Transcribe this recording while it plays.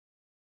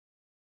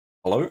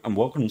Hello and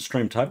welcome to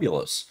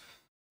Streamtabulous.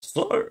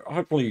 So,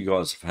 hopefully you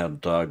guys have had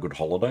a good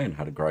holiday and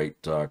had a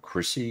great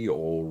Chrissy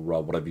or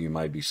whatever you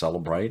may be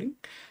celebrating.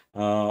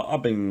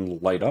 I've been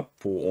laid up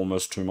for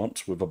almost 2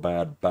 months with a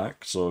bad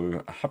back,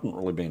 so I haven't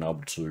really been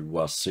able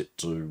to sit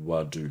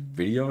to do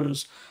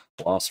videos.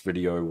 Last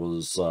video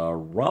was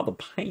rather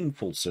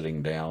painful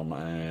sitting down,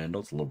 and I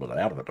was a little bit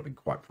out of it, to be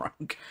quite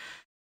frank.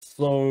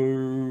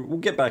 So we'll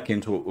get back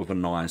into it with a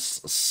nice,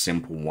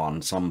 simple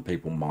one. Some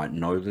people might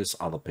know this,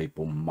 other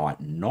people might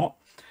not.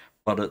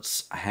 But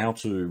it's how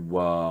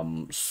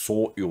to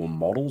sort your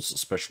models,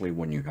 especially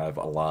when you have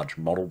a large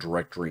model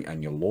directory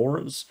and your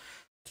loras,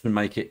 to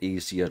make it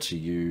easier to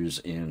use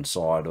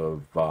inside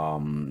of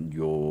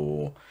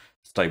your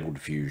stable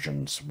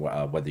diffusions,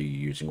 whether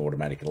you're using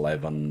Automatic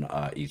 11,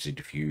 Easy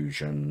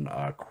Diffusion,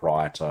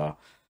 Krita.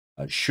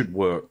 Should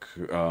work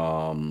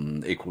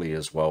equally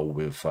as well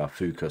with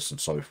Focus and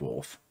so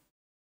forth.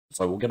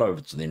 So we'll get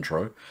over to the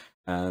intro,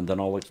 and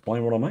then I'll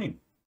explain what I mean.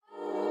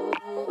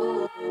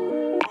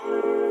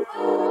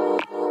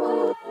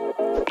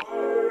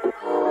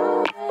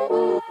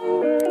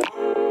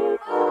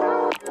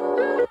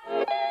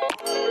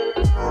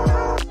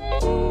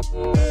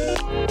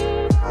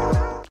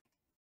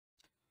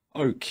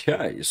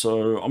 Okay,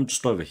 so I'm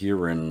just over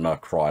here in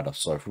Krita,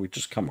 so if we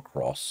just come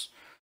across,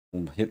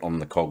 we'll hit on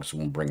the cogs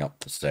and we'll bring up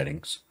the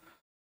settings.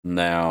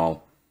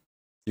 Now,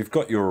 you've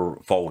got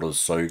your folders,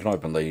 so you can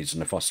open these,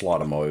 and if I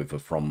slide them over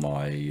from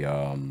my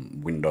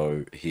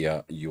window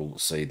here, you'll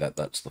see that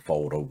that's the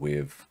folder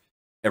with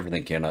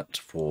everything in it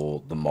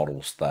for the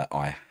models that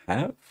I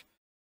have.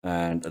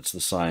 And it's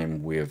the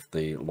same with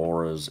the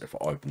loras. If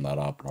I open that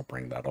up and I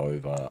bring that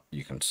over,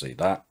 you can see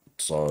that.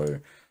 So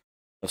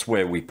that's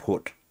where we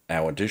put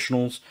our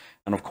additionals.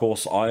 And of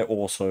course, I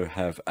also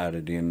have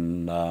added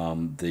in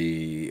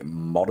the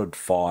modded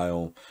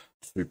file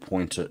to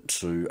point it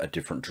to a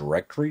different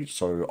directory.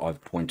 So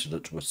I've pointed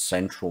it to a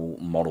central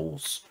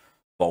models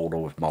folder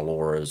with my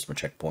loras, my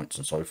checkpoints,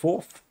 and so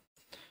forth.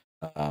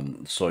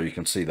 So you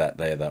can see that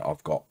there, that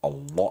I've got a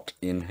lot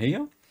in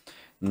here.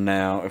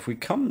 Now, if we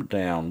come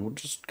down, we'll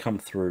just come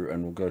through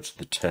and we'll go to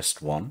the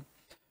test one.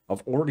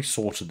 I've already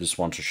sorted this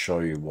one to show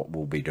you what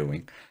we'll be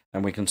doing.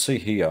 And we can see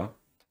here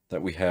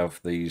that we have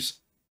these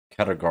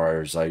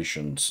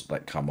categorizations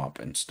that come up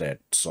instead.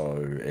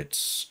 So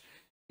it's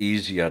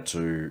easier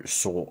to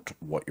sort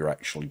what you're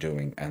actually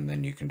doing, and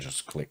then you can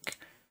just click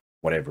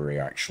whatever you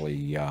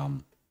actually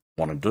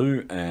want to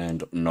do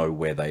and know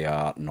where they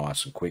are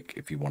nice and quick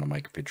if you want to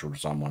make a picture of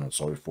someone and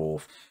so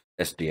forth.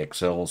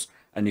 SDXLs,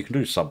 and you can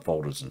do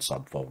subfolders and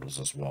subfolders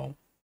as well.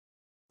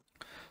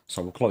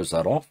 So we'll close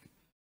that off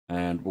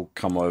and we'll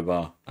come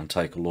over and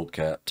take a look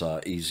at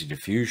Easy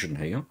Diffusion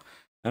here.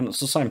 And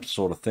it's the same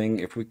sort of thing.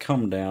 If we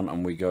come down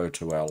and we go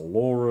to our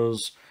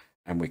loras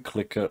and we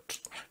click it,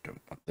 do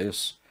it like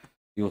this,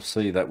 you'll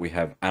see that we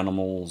have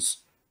animals,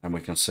 and we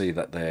can see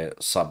that they're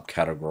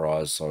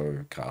subcategorized,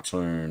 so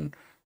cartoon,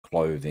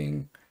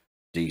 clothing,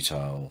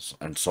 details,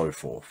 and so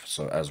forth.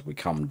 So as we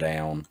come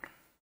down,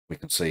 we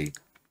can see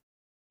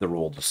they're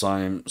all the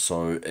same,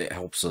 so it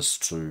helps us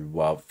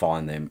to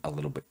find them a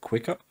little bit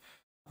quicker.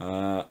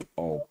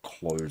 I'll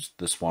close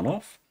this one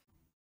off.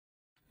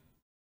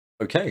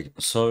 Okay,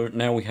 so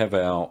now we have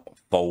our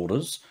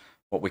folders.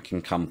 What we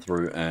can come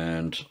through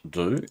and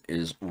do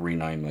is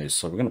rename these.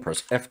 So we're going to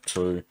press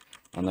F2,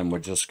 and then we're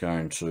just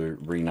going to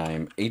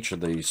rename each of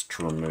these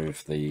to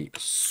remove the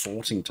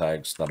sorting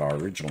tags that I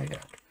originally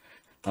had.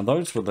 And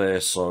those were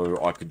there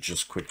so I could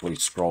just quickly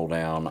scroll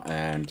down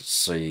and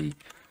see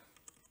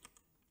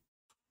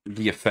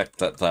the effect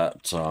that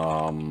that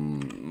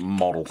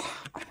model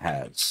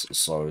has.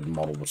 So the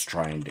model was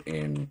trained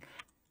in,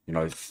 you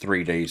know,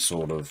 3D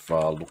sort of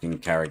looking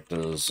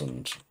characters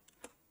and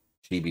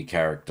chibi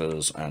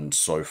characters and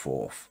so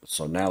forth.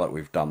 So now that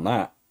we've done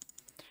that,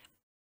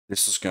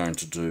 this is going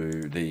to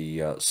do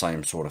the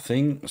same sort of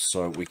thing.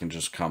 So we can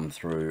just come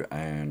through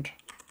and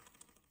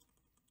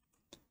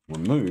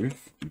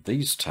remove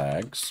these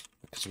tags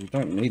because we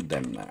don't need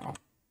them now.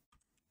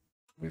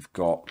 We've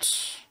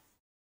got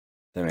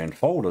them in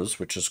folders,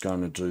 which is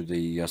going to do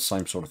the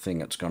same sort of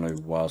thing. It's going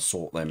to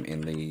sort them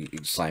in the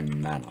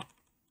same manner.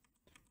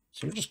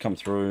 So we just come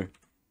through.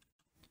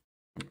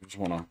 We just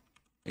want to,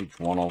 each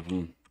one of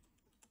them.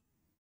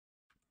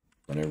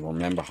 Don't even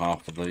remember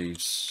half of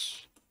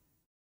these.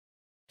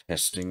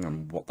 Testing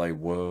and what they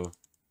were.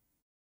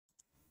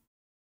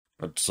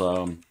 But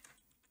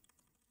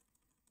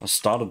I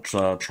started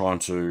trying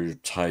to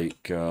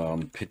take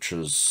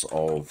pictures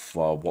of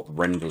what the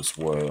renders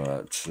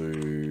were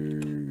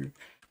to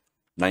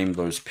name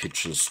those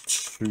pictures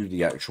to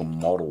the actual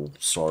model,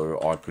 so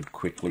I could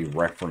quickly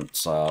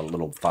reference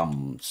little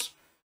thumbs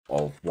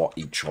of what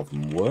each of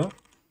them were.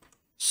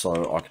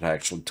 So I could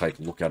actually take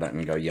a look at it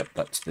and go, yep,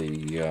 that's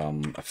the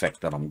effect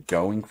that I'm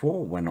going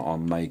for when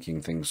I'm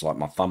making things like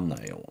my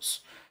thumbnails.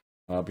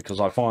 Because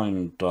I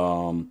find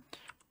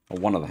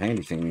one of the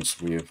handy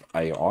things with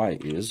AI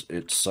is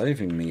it's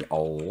saving me a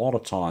lot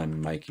of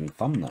time making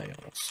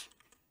thumbnails.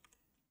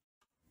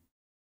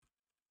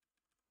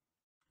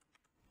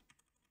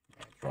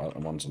 right? The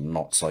ones are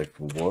not safe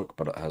for work,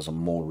 but it has a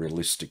more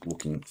realistic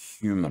looking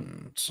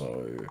human.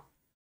 So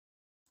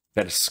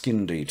better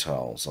skin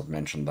details. I've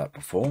mentioned that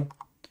before.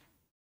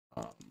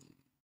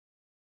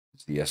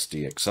 It's the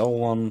SDXL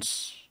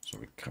ones. So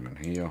we come in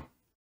here.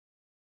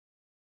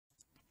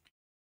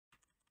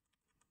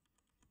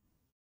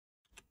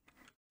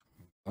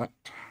 That.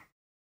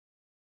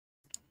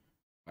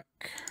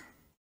 Back.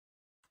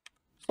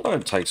 So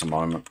it takes a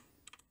moment.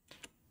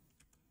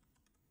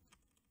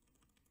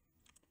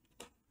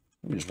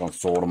 We just want to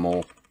sort them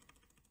all.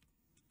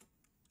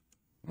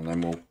 And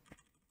then we'll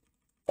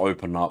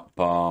open up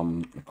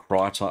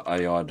Krita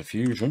AI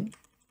Diffusion.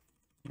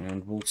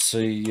 And we'll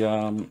see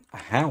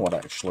how it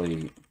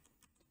actually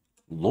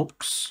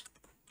looks.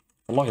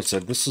 But like I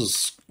said,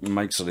 this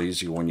makes it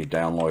easier when you're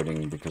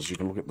downloading, because you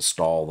can look at the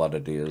style that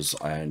it is,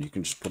 and you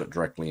can just put it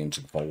directly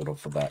into the folder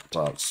for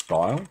that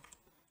style.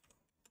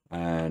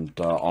 And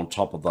on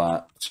top of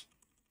that,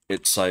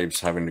 it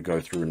saves having to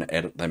go through and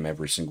edit them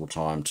every single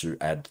time to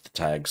add the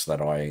tags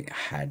that I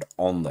had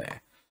on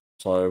there.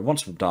 So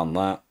once we've done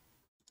that,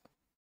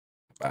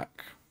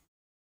 back,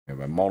 we have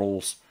our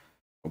models.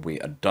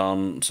 We are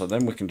done. So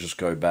then we can just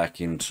go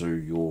back into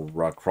your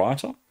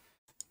Krita,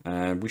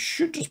 and we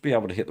should just be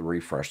able to hit the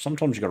refresh.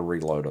 Sometimes you got to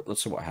reload it.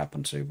 Let's see what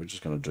happens here. We're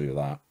just going to do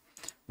that.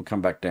 We'll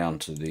come back down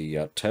to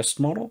the test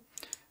model,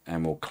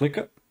 and we'll click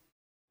it.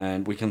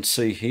 And we can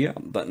see here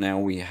that now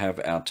we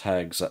have our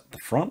tags at the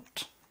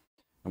front,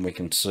 and we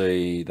can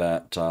see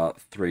that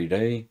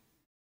 3D,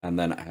 and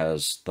then it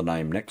has the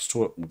name next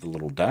to it with a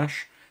little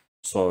dash.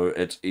 So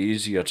it's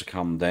easier to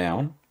come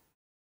down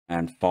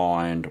and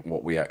find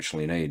what we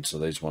actually need. So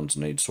these ones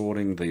need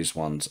sorting. These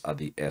ones are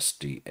the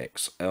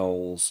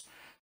SDXLs.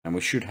 And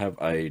we should have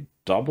a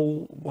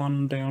double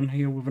one down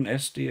here with an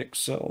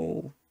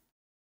SDXL.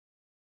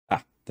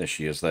 Ah, there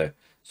she is there.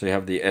 So you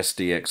have the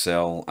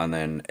SDXL and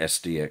then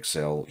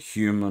SDXL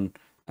human,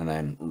 and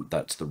then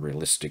that's the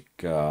realistic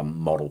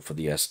model for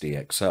the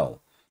SDXL.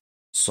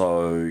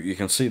 So you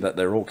can see that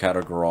they're all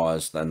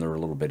categorized and they're a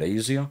little bit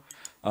easier.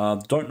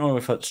 Don't know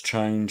if it's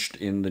changed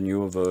in the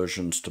newer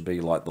versions to be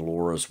like the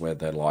loras where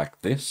they're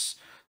like this.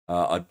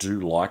 I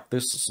do like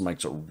this. This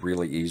makes it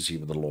really easy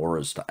for the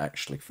loras to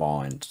actually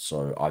find.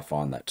 So I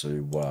find that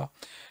to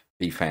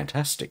be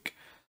fantastic.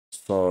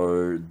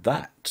 So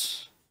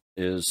that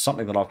is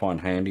something that I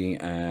find handy,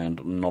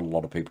 and not a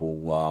lot of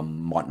people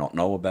might not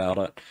know about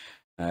it.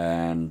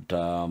 And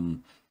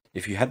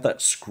if you had that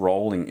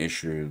scrolling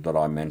issue that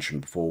I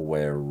mentioned before,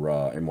 where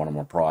in one of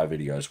my prior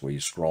videos where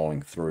you're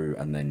scrolling through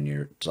and then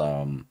you're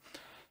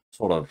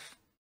sort of,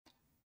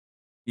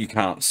 you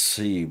can't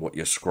see what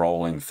you're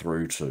scrolling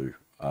through to,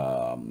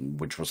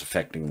 which was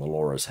affecting the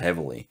loras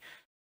heavily.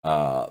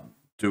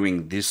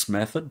 Doing this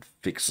method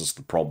fixes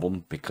the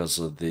problem, because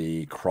of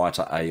the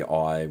Krita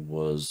AI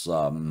was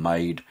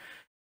made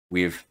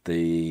with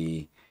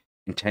the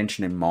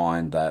intention in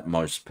mind that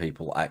most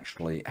people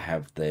actually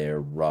have their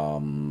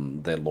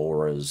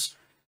loras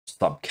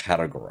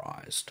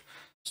subcategorized.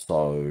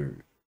 So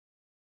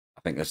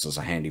I think this is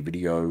a handy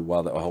video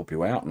that will help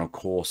you out, and of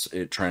course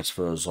it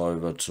transfers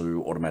over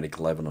to Automatic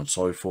 11 and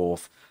so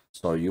forth,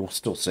 so you'll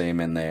still see them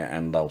in there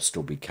and they'll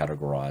still be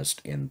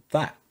categorized in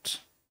that.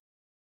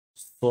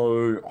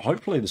 So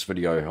hopefully this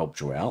video helped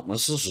you out.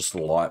 This is just a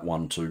light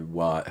one to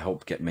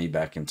help get me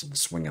back into the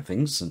swing of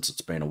things, since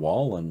it's been a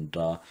while, and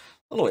a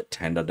little bit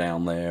tender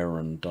down there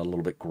and a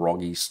little bit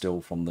groggy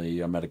still from the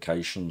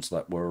medications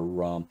that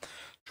were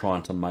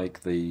trying to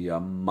make the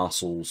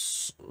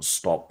muscles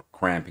stop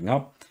cramping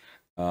up.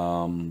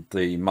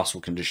 The muscle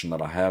condition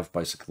that I have,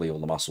 basically all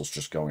the muscles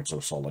just go into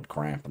a solid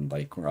cramp, and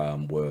they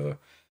were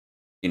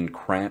in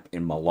cramp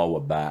in my lower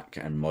back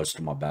and most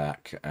of my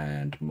back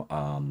and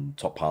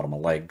top part of my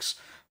legs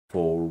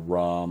for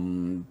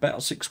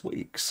about 6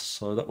 weeks.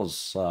 So that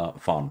was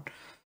fun.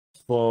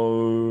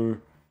 So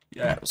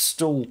yeah,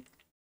 still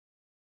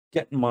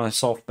getting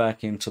myself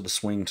back into the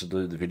swing to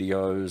do the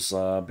videos,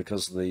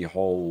 because of the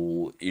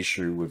whole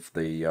issue with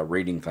the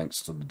reading,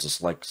 thanks to the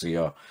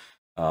dyslexia.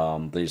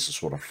 These are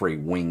sort of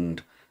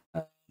free-winged,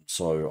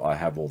 so I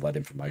have all that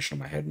information in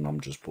my head and I'm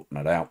just putting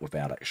it out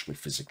without actually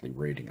physically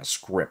reading a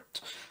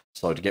script.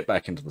 So to get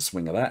back into the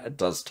swing of that, it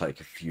does take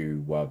a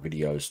few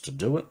videos to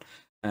do it,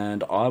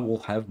 and I will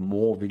have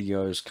more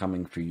videos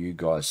coming for you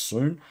guys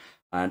soon.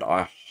 And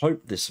I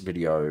hope this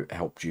video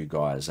helped you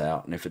guys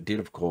out, and if it did,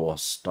 of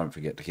course, don't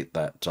forget to hit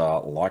that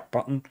like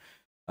button.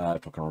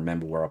 If I can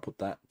remember where I put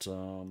that.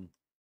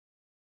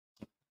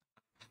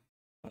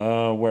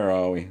 Where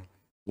are we?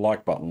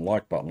 Like button,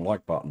 like button,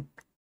 like button.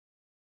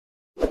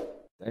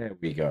 There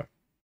we go.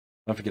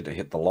 Don't forget to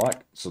hit the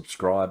like,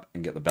 subscribe,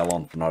 and get the bell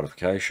on for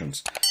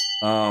notifications.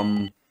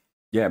 Yeah,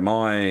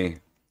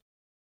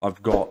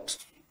 I've got,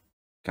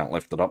 can't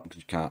lift it up because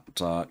you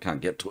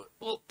can't get to it.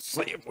 Let's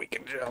see if we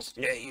can just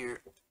get you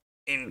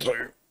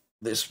into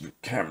this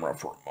camera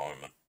for a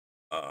moment.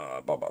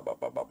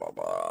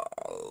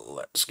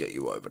 Let's get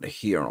you over to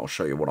here and I'll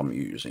show you what I'm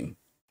using.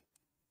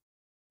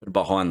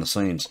 Behind the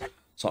scenes.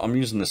 So I'm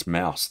using this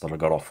mouse that I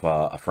got off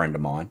a friend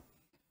of mine,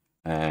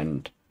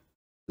 and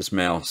this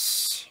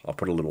mouse, I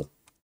put a little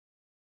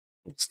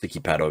sticky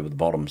pad over the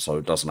bottom, so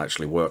it doesn't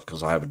actually work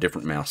because I have a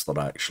different mouse that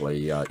I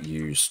actually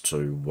use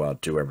to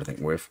do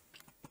everything with.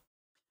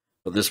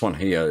 But this one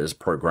here is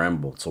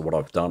programmable, so what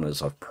I've done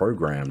is I've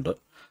programmed it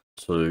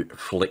to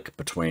flick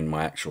between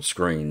my actual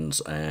screens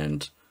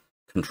and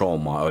control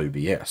my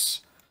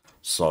OBS.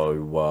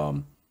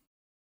 So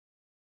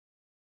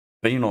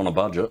being on a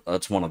budget,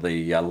 that's one of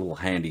the little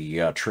handy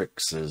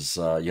tricks is,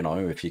 you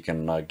know, if you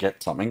can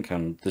get something,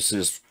 and this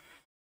is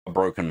a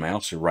broken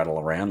mouse, you rattle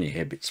around, you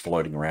hear bits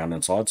floating around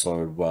inside,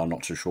 so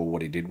not too sure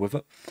what he did with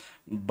it.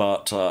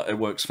 But it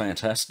works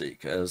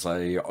fantastic as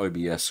a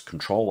OBS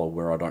controller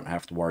where I don't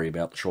have to worry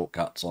about the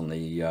shortcuts on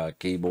the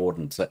keyboard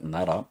and setting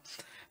that up.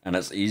 And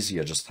it's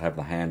easier just to have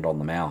the hand on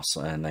the mouse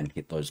and then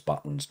hit those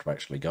buttons to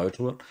actually go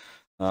to it.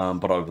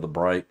 But over the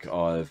break,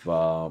 I've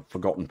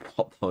forgotten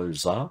what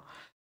those are.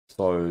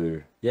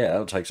 So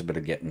yeah, it takes a bit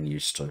of getting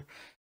used to.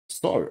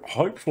 So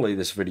hopefully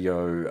this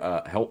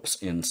video helps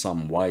in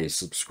some way.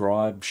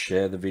 Subscribe,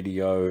 share the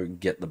video,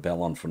 get the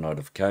bell on for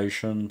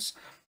notifications.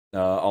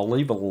 I'll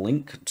leave a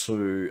link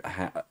to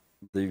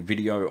the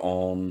video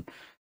on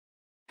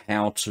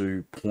how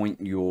to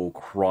point your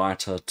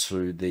Krita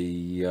to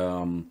the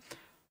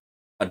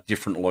a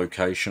different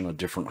location, a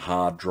different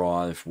hard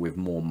drive with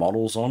more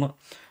models on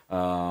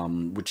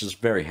it, which is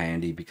very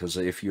handy because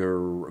if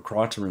your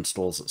Krita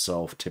installs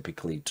itself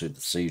typically to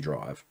the C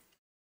drive.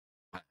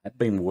 I've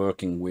been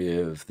working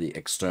with the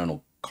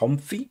external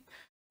Comfy,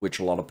 which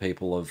a lot of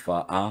people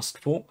have asked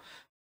for,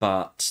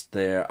 but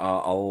there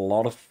are a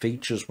lot of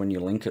features when you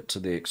link it to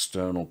the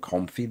external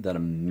Comfy that are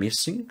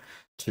missing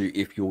to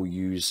if you're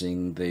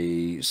using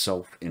the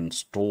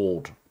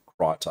self-installed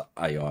Krita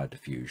AI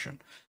Diffusion.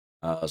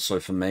 So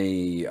for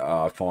me,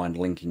 I find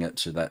linking it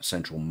to that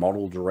central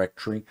model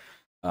directory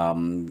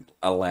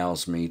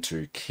allows me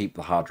to keep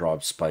the hard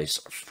drive space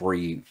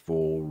free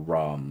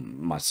for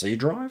my C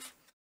drive,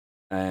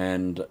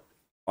 and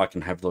I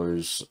can have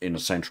those in a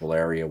central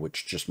area,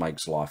 which just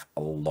makes life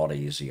a lot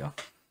easier.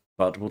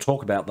 But we'll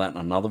talk about that in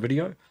another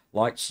video.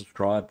 Like,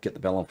 subscribe, get the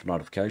bell on for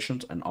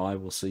notifications, and I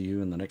will see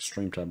you in the next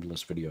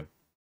Streamtabulous video.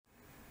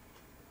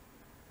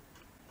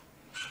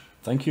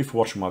 Thank you for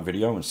watching my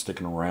video and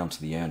sticking around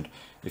to the end.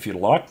 If you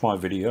like my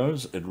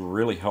videos, it'd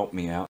really help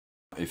me out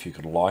if you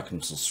could like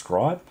and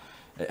subscribe.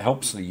 It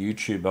helps the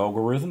YouTube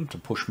algorithm to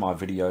push my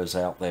videos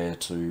out there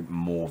to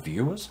more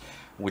viewers,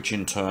 which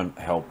in turn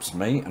helps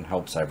me and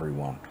helps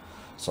everyone.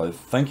 So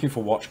thank you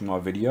for watching my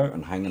video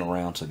and hanging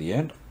around to the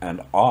end,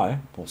 and I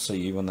will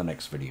see you in the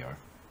next video.